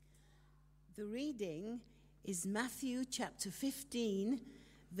The reading is Matthew chapter 15,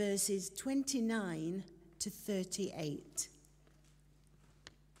 verses 29 to 38.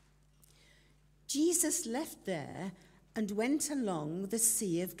 Jesus left there and went along the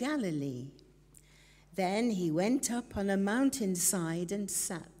Sea of Galilee. Then he went up on a mountainside and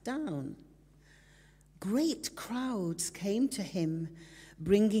sat down. Great crowds came to him,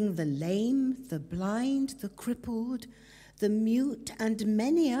 bringing the lame, the blind, the crippled, the mute, and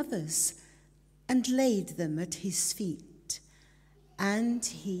many others, and laid them at his feet, and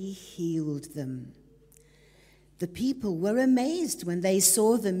he healed them. The people were amazed when they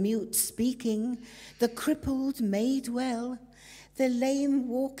saw the mute speaking, the crippled made well, the lame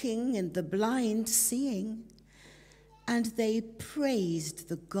walking, and the blind seeing, and they praised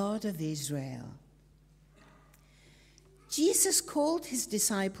the God of Israel. Jesus called his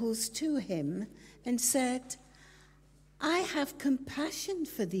disciples to him and said, "I have compassion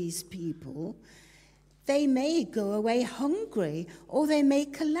for these people. They may go away hungry, or they may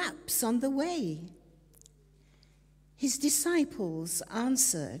collapse on the way." His disciples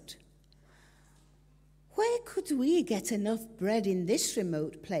answered, "Where could we get enough bread in this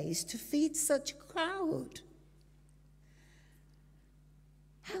remote place to feed such a crowd?"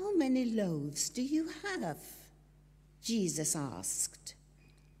 "How many loaves do you have?" Jesus asked.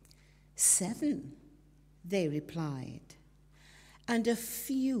 "7," they replied, "and a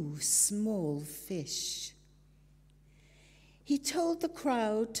few small fish." He told the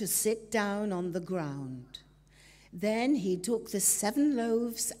crowd to sit down on the ground. Then he took the 7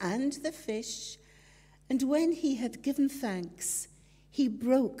 loaves and the fish, and when he had given thanks, he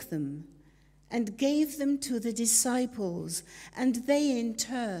broke them and gave them to the disciples, and they in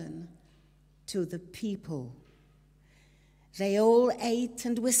turn to the people. They all ate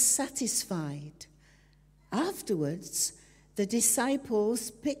and were satisfied. Afterwards, the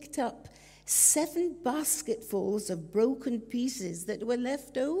disciples picked up 7 basketfuls of broken pieces that were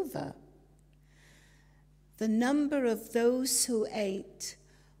left over. The number of those who ate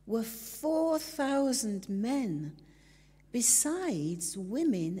were 4,000 men, besides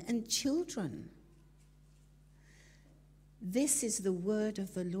women and children. This is the word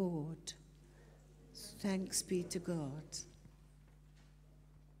of the Lord. Thanks be to God.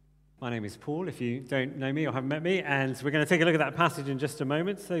 My name is Paul, if you don't know me or haven't met me, and we're going to take a look at that passage in just a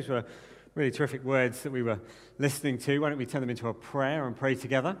moment. Those were really terrific words that we were listening to. Why don't we turn them into a prayer and pray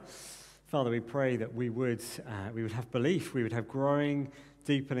together? Father, we pray that we would have belief, we would have growing,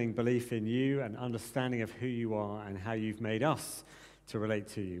 deepening belief in you and understanding of who you are and how you've made us to relate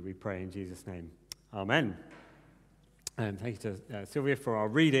to you. We pray in Jesus' name. Amen. Thank you to Sylvia for our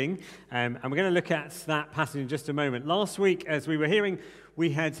reading. And we're going to look at that passage in just a moment. Last week, as we were hearing,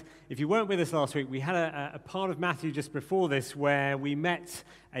 we had, if you weren't with us last week, we had a part of Matthew just before this where we met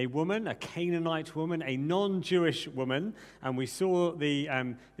a woman, a Canaanite woman, a non-Jewish woman, and we saw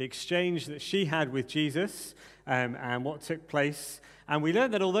the exchange that she had with Jesus and what took place. And we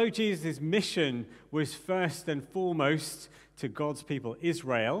learned that although Jesus' mission was first and foremost to God's people,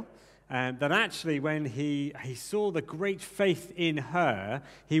 Israel, that actually when he saw the great faith in her,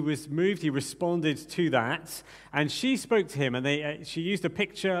 he was moved, he responded to that, and she spoke to him, and she used a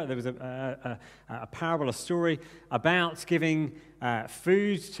picture. There was a parable, a story about giving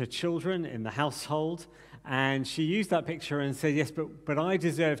food to children in the household, and she used that picture and said, yes, but I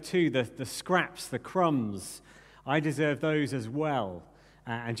deserve too, the scraps, the crumbs, I deserve those as well.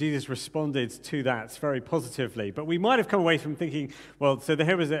 And Jesus responded to that very positively. But we might have come away from thinking, well, so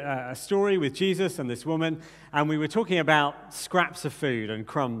here was a story with Jesus and this woman, and we were talking about scraps of food and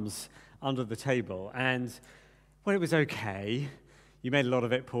crumbs under the table. And, well, it was okay. You made a lot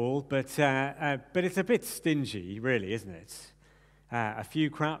of it, Paul, but it's a bit stingy, really, isn't it? A few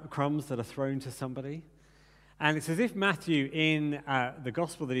crumbs that are thrown to somebody. And it's as if Matthew, in the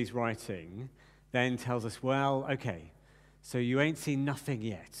gospel that he's writing, then tells us, well, okay, so you ain't seen nothing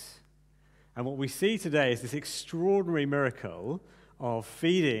yet. And what we see today is this extraordinary miracle of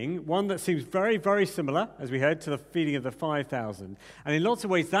feeding, one that seems very, very similar, as we heard, to the feeding of the 5,000. And in lots of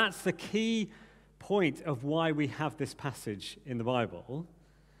ways, that's the key point of why we have this passage in the Bible,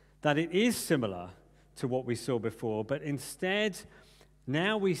 that it is similar to what we saw before, but instead,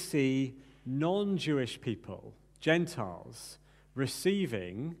 now we see non-Jewish people, Gentiles,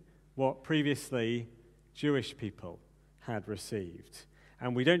 receiving what previously Jewish people had received.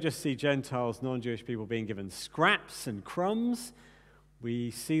 And we don't just see Gentiles, non-Jewish people being given scraps and crumbs, we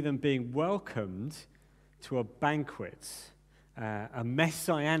see them being welcomed to a banquet, a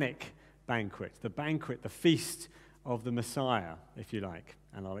messianic banquet, the feast of the Messiah, if you like.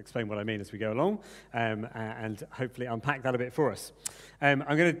 And I'll explain what I mean as we go along and hopefully unpack that a bit for us. I'm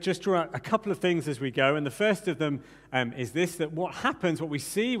going to just draw out a couple of things as we go. And the first of them is this, that what happens, what we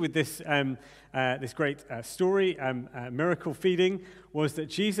see with this, this great story, miracle feeding, was that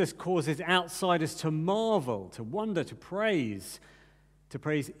Jesus causes outsiders to marvel, to wonder, to praise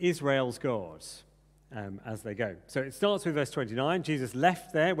Israel's God. As they go. So it starts with verse 29. Jesus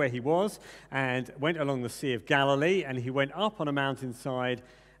left there where he was and went along the Sea of Galilee, and he went up on a mountainside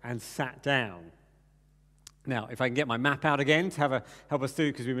and sat down. Now, if I can get my map out again to help us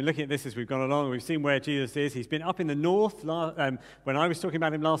through, because we've been looking at this as we've gone along, and we've seen where Jesus is. He's been up in the north. When I was talking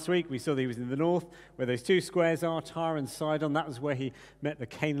about him last week, we saw that he was in the north, where those two squares are, Tyre and Sidon. That was where he met the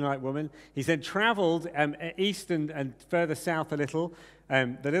Canaanite woman. He's then traveled east and further south a little.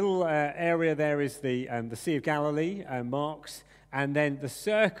 The little area there is the Sea of Galilee, marks, and then the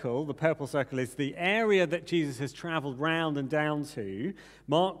circle, the purple circle, is the area that Jesus has traveled round and down to.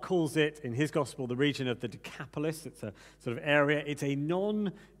 Mark calls it, in his gospel, the region of the Decapolis. It's a sort of area. It's a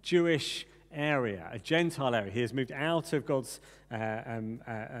non-Jewish area, a Gentile area. He has moved out of God's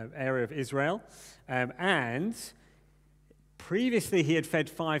area of Israel, and previously he had fed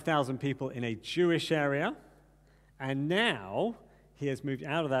 5,000 people in a Jewish area, and now he has moved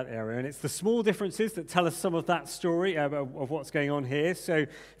out of that area, and it's the small differences that tell us some of that story of what's going on here. So,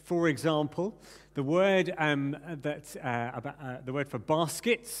 for example, the word the word for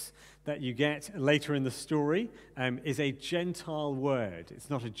baskets that you get later in the story is a Gentile word.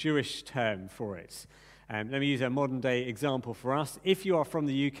 It's not a Jewish term for it. Let me use a modern-day example for us. If you are from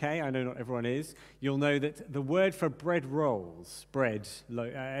the UK, I know not everyone is, you'll know that the word for bread rolls,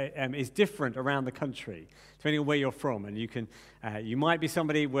 is different around the country, depending on where you're from. And you might be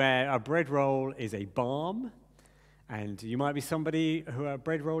somebody where a bread roll is a balm, and you might be somebody who a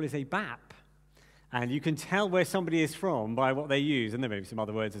bread roll is a bap. And you can tell where somebody is from by what they use. And there may be some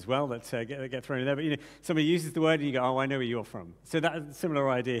other words as well that get thrown in there. But somebody uses the word and you go, oh, I know where you're from. So that's a similar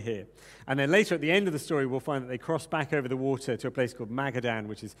idea here. And then later at the end of the story, we'll find that they cross back over the water to a place called Magadan,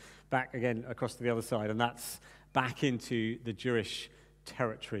 which is back again across to the other side. And that's back into the Jewish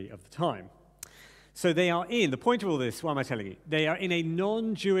territory of the time. So they are the point of all this, why am I telling you? They are in a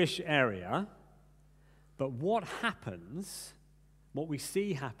non-Jewish area. But what happens... What we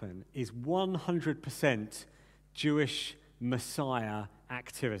see happen is 100% Jewish Messiah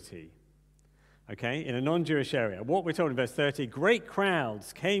activity. Okay, in a non-Jewish area. What we're told in verse 30, great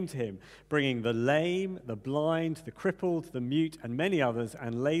crowds came to him, bringing the lame, the blind, the crippled, the mute, and many others,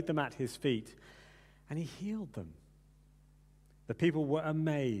 and laid them at his feet, and he healed them. The people were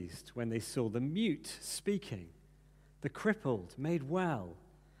amazed when they saw the mute speaking, the crippled made well,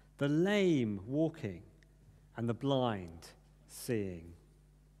 the lame walking, and the blind seeing.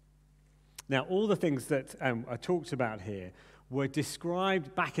 Now, all the things that are talked about here were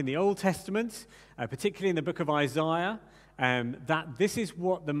described back in the Old Testament, particularly in the book of Isaiah, that this is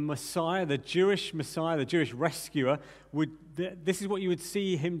what the Messiah, the Jewish Messiah, the Jewish rescuer, this is what you would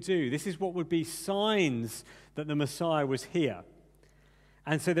see him do. This is what would be signs that the Messiah was here.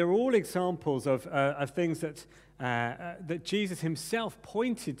 And so they're all examples of things that Jesus himself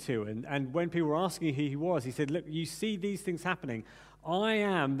pointed to. And when people were asking who he was, he said, look, you see these things happening. I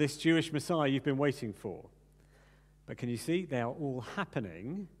am this Jewish Messiah you've been waiting for. But can you see? They are all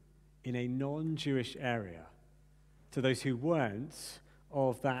happening in a non-Jewish area to those who weren't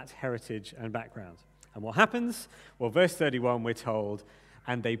of that heritage and background. And what happens? Well, verse 31, we're told,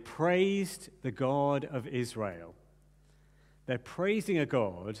 and they praised the God of Israel. They're praising a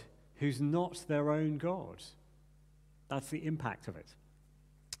God who's not their own God. That's the impact of it.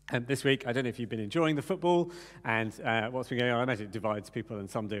 This week, I don't know if you've been enjoying the football and what's been going on. I imagine it divides people, and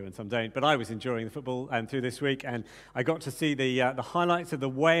some do and some don't. But I was enjoying the football through this week, and I got to see the highlights of the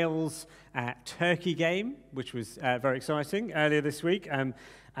Wales-Turkey game, which was very exciting earlier this week. And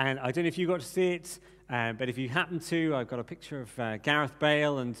I don't know if you got to see it, but if you happen to, I've got a picture of Gareth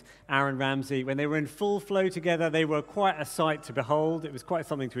Bale and Aaron Ramsey. When they were in full flow together, they were quite a sight to behold. It was quite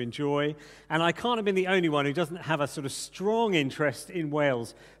something to enjoy. And I can't have been the only one who doesn't have a sort of strong interest in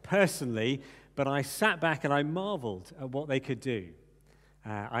Wales personally, but I sat back and I marveled at what they could do.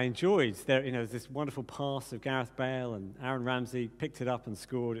 I enjoyed this wonderful pass of Gareth Bale, and Aaron Ramsey picked it up and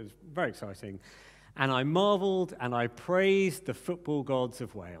scored. It was very exciting. And I marveled and I praised the football gods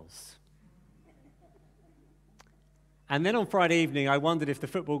of Wales. And then on Friday evening, I wondered if the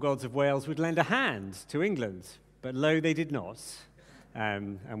football gods of Wales would lend a hand to England. But lo, they did not.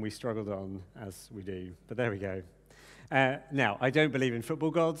 And we struggled on, as we do. But there we go. Now, I don't believe in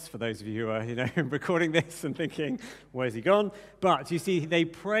football gods, for those of you who are recording this and thinking, where's he gone? But you see, they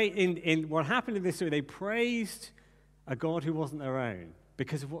pray in what happened in this story, they praised a God who wasn't their own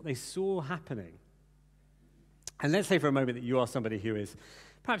because of what they saw happening. And let's say for a moment that you are somebody who is,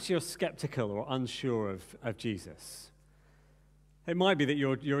 perhaps you're skeptical or unsure of Jesus. It might be that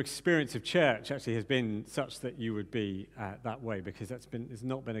your experience of church actually has been such that you would be that way because it's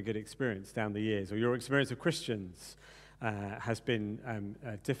not been a good experience down the years, or your experience of Christians has been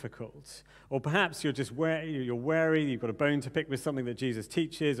difficult. Or perhaps you're just you're wary, you've got a bone to pick with something that Jesus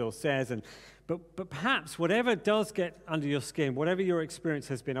teaches or says, but perhaps whatever does get under your skin, whatever your experience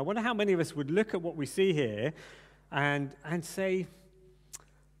has been, I wonder how many of us would look at what we see here and say,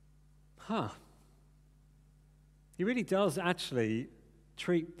 he really does actually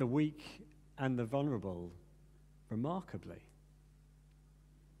treat the weak and the vulnerable remarkably.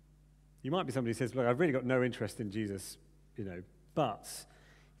 You might be somebody who says, look, I've really got no interest in Jesus, but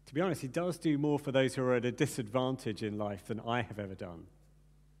to be honest, he does do more for those who are at a disadvantage in life than I have ever done.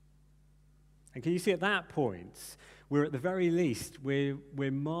 And can you see at that point, we're at the very least, we're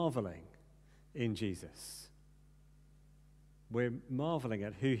marveling in Jesus. We're marveling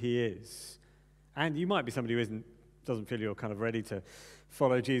at who he is. And you might be somebody who doesn't feel you're kind of ready to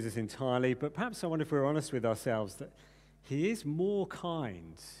follow Jesus entirely, but perhaps I wonder if we're honest with ourselves that he is more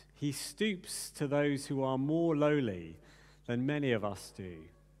kind. He stoops to those who are more lowly than many of us do.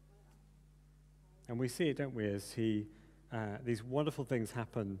 And we see it, don't we, as these wonderful things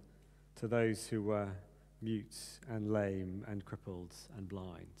happen to those who were mute and lame and crippled and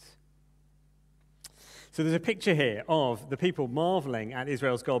blind. So there's a picture here of the people marveling at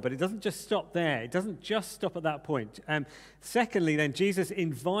Israel's God, but it doesn't just stop there. It doesn't just stop at that point. Secondly, then, Jesus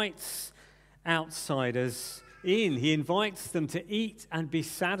invites outsiders in. He invites them to eat and be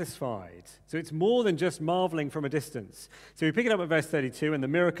satisfied. So it's more than just marveling from a distance. So we pick it up at verse 32, and the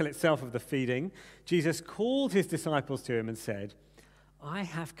miracle itself of the feeding. Jesus called his disciples to him and said, I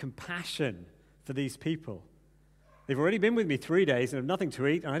have compassion for these people. They've already been with me 3 days and have nothing to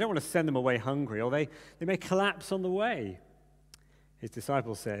eat, and I don't want to send them away hungry, or they may collapse on the way. His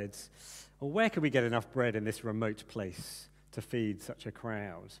disciples said, well, where can we get enough bread in this remote place to feed such a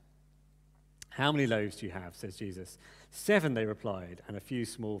crowd? How many loaves do you have, says Jesus. 7, they replied, and a few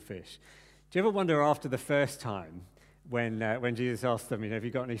small fish. Do you ever wonder after the first time when Jesus asked them, have you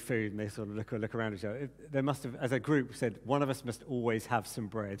got any food? And they sort of look around each other. They must have, as a group, said, one of us must always have some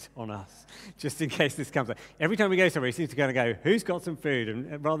bread on us, just in case this comes up. Every time we go somewhere, he seems to kind of go, who's got some food?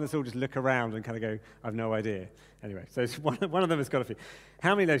 And rather than us all just look around and kind of go, I've no idea. Anyway, so one of them has got a few.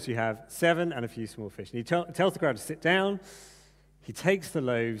 How many loaves do you have? 7 and a few small fish. And he tells the crowd to sit down. He takes the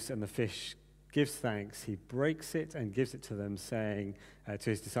loaves and the fish, gives thanks. He breaks it and gives it to them, saying to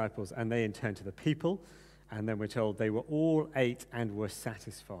his disciples, and they in turn to the people. And then we're told they were all ate and were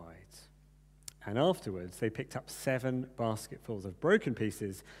satisfied. And afterwards, they picked up 7 basketfuls of broken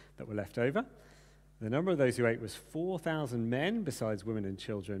pieces that were left over. The number of those who ate was 4,000 men, besides women and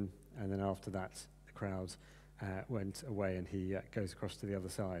children. And then after that, the crowd went away, and he goes across to the other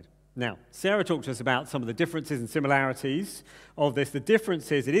side. Now, Sarah talked to us about some of the differences and similarities of this. The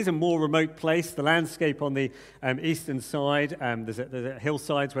difference is it is a more remote place. The landscape on the eastern side, there's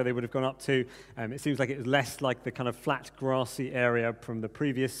hillsides where they would have gone up to. It seems like it was less like the kind of flat, grassy area from the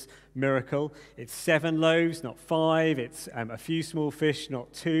previous miracle. It's 7 loaves, not 5. It's a few small fish,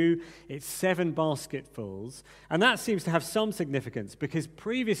 not 2. It's 7 basketfuls. And that seems to have some significance because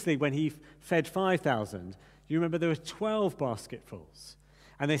previously when he fed 5,000, you remember there were 12 basketfuls.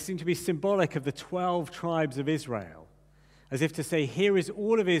 And they seem to be symbolic of the 12 tribes of Israel, as if to say, here is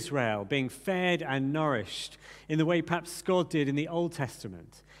all of Israel being fed and nourished in the way perhaps God did in the Old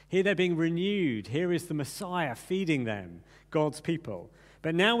Testament. Here they're being renewed. Here is the Messiah feeding them, God's people.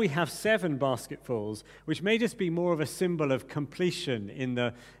 But now we have 7 basketfuls, which may just be more of a symbol of completion in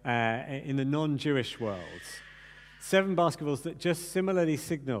the non-Jewish world. 7 basketfuls that just similarly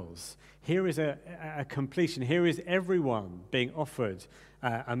signals, here is a completion. Here is everyone being offered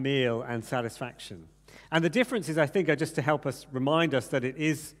a meal and satisfaction. And the differences, I think, are just to help us remind us that it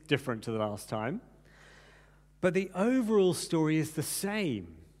is different to the last time. But the overall story is the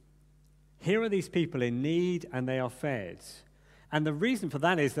same. Here are these people in need, and they are fed. And the reason for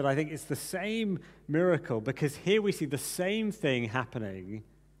that is that I think it's the same miracle, because here we see the same thing happening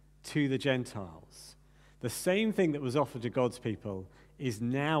to the Gentiles. The same thing that was offered to God's people is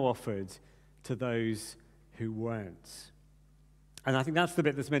now offered to those who weren't. And I think that's the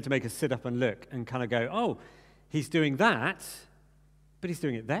bit that's meant to make us sit up and look and kind of go, oh, he's doing that, but he's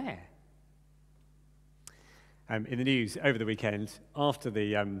doing it there. In the news over the weekend, after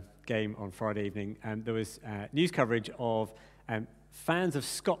the game on Friday evening, there was news coverage of fans of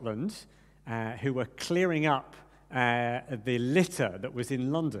Scotland who were clearing up the litter that was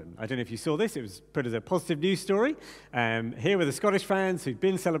in London. I don't know if you saw this. It was put as a positive news story. Here were the Scottish fans who'd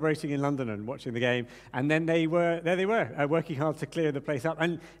been celebrating in London and watching the game, and then they were working hard to clear the place up.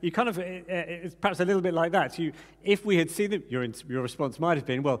 And you kind of, it's perhaps a little bit like that. If we had seen them, your response might have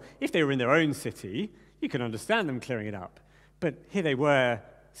been, well, if they were in their own city, you can understand them clearing it up. But here they were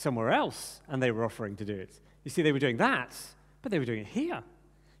somewhere else, and they were offering to do it. You see, they were doing that, but they were doing it here.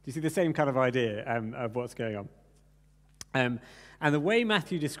 Do you see the same kind of idea of what's going on? And the way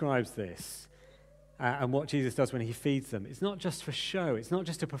Matthew describes this and what Jesus does when he feeds them, it's not just for show. It's not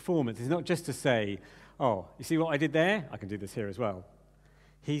just a performance. It's not just to say, oh, you see what I did there? I can do this here as well.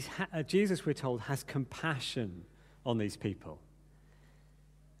 Jesus, we're told, has compassion on these people.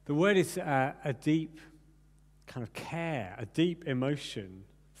 The word is a deep kind of care, a deep emotion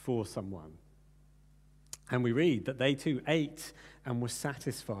for someone. And we read that they too ate and were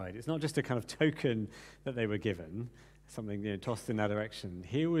satisfied. It's not just a kind of token that they were given, something tossed in that direction.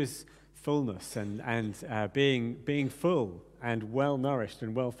 Here was fullness and being full and well nourished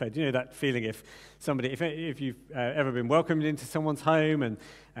and well fed. You know that feeling if you've ever been welcomed into someone's home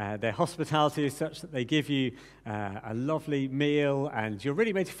and their hospitality is such that they give you a lovely meal and you're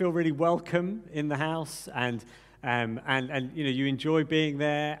really made to feel really welcome in the house and you enjoy being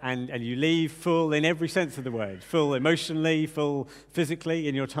there and you leave full in every sense of the word, full emotionally, full physically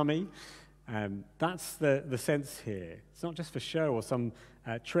in your tummy. That's the sense here. It's not just for show or some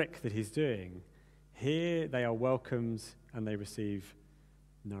trick that he's doing. Here they are welcomed and they receive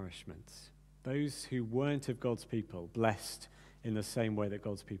nourishment. Those who weren't of God's people, blessed in the same way that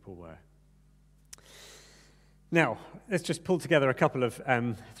God's people were. Now, let's just pull together a couple of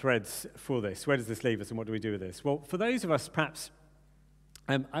threads for this. Where does this leave us and what do we do with this? Well, for those of us, perhaps,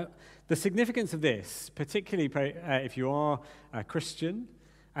 the significance of this, particularly if you are a Christian,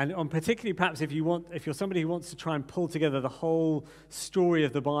 and particularly perhaps if you're somebody who wants to try and pull together the whole story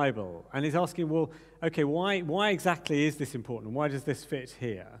of the Bible and is asking, well, okay, why exactly is this important? Why does this fit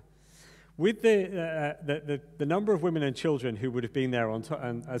here? With the number of women and children who would have been there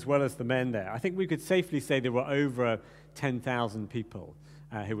as well as the men there, I think we could safely say there were over 10,000 people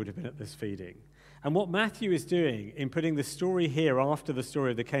who would have been at this feeding. And what Matthew is doing in putting the story here after the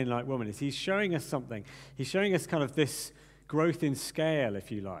story of the Canaanite woman is he's showing us something. He's showing us kind of this growth in scale,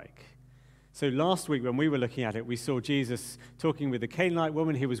 if you like. So last week when we were looking at it, we saw Jesus talking with the Canaanite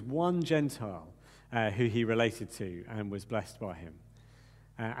woman who was one Gentile who he related to and was blessed by him.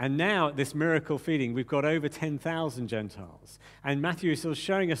 And now at this miracle feeding, we've got over 10,000 Gentiles. And Matthew is sort of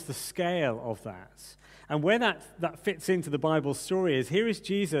showing us the scale of that. And where that fits into the Bible story is here is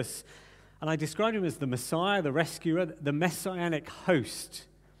Jesus, and I described him as the Messiah, the rescuer, the messianic host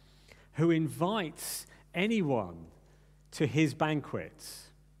who invites anyone to his banquets.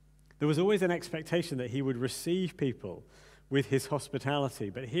 There was always an expectation that he would receive people with his hospitality,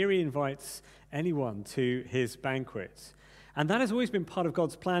 but here he invites anyone to his banquets. And that has always been part of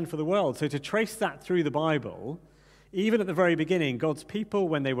God's plan for the world. So to trace that through the Bible, even at the very beginning, God's people,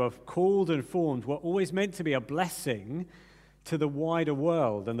 when they were called and formed, were always meant to be a blessing to the wider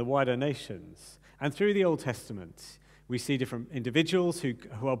world and the wider nations. And through the Old Testament, we see different individuals who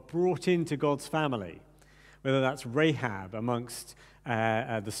are brought into God's family, whether that's Rahab amongst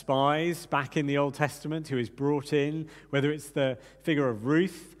the spies back in the Old Testament who is brought in, whether it's the figure of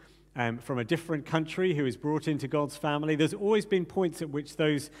Ruth from a different country who is brought into God's family. There's always been points at which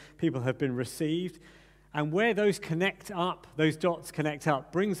those people have been received. And where those dots connect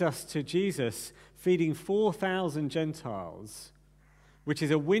up, brings us to Jesus feeding 4,000 Gentiles, which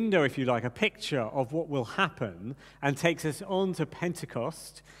is a window, if you like, a picture of what will happen, and takes us on to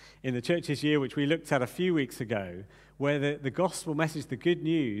Pentecost in the church's year, which we looked at a few weeks ago, where the gospel message, the good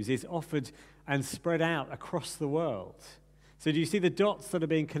news, is offered and spread out across the world. So do you see the dots that are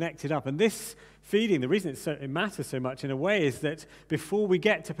being connected up? And this feeding, the reason it matters so much in a way is that before we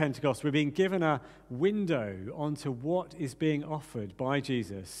get to Pentecost, we're being given a window onto what is being offered by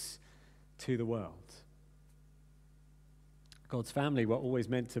Jesus to the world. God's family were always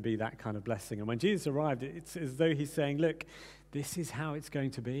meant to be that kind of blessing. And when Jesus arrived, it's as though he's saying, look, this is how it's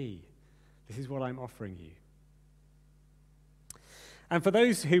going to be. This is what I'm offering you. And for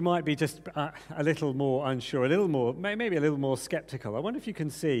those who might be just a little more unsure, maybe a little more skeptical, I wonder if you can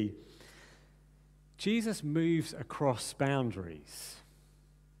see Jesus moves across boundaries.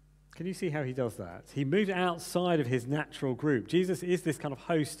 Can you see how he does that? He moves outside of his natural group. Jesus is this kind of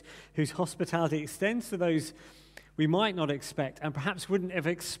host whose hospitality extends to those we might not expect and perhaps wouldn't have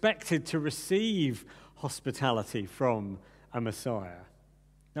expected to receive hospitality from a Messiah.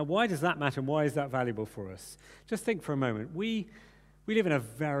 Now, why does that matter and why is that valuable for us? Just think for a moment. We We live in a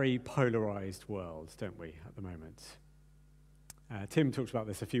very polarized world, don't we, at the moment? Tim talked about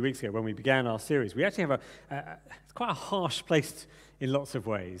this a few weeks ago when we began our series. We actually have it's quite a harsh place in lots of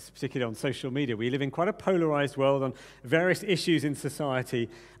ways, particularly on social media. We live in quite a polarized world on various issues in society.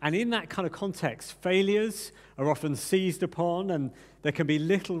 And in that kind of context, failures are often seized upon, and there can be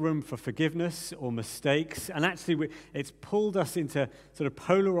little room for forgiveness or mistakes. And actually, it's pulled us into sort of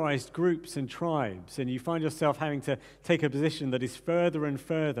polarized groups and tribes. And you find yourself having to take a position that is further and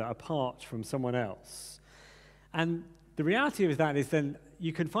further apart from someone else. And the reality of that is then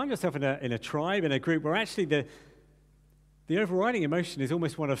you can find yourself in a tribe, in a group, where actually the overriding emotion is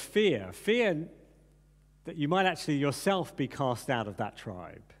almost one of fear. Fear that you might actually yourself be cast out of that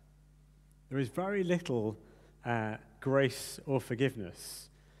tribe. There is very little grace or forgiveness.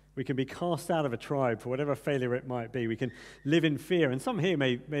 We can be cast out of a tribe for whatever failure it might be. We can live in fear. And some here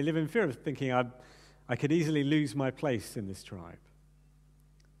may live in fear of thinking, I could easily lose my place in this tribe.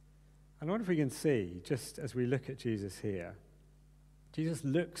 And I wonder if we can see, just as we look at Jesus here, Jesus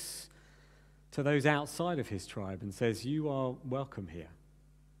looks to those outside of his tribe and says, you are welcome here.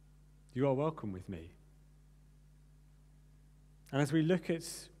 You are welcome with me. And as we look at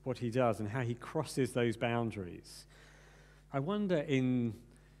what he does and how he crosses those boundaries, I wonder in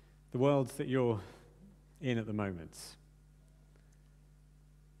the world that you're in at the moment,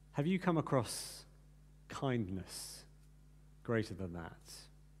 have you come across kindness greater than that?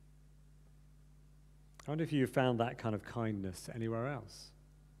 I wonder if you found that kind of kindness anywhere else.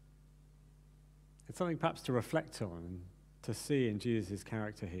 It's something perhaps to reflect on and to see in Jesus'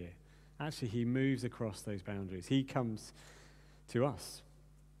 character here. Actually, he moves across those boundaries. He comes to us,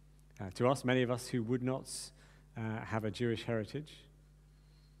 many of us who would not have a Jewish heritage,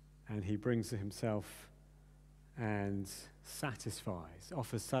 and he brings himself and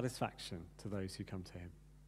offers satisfaction to those who come to him.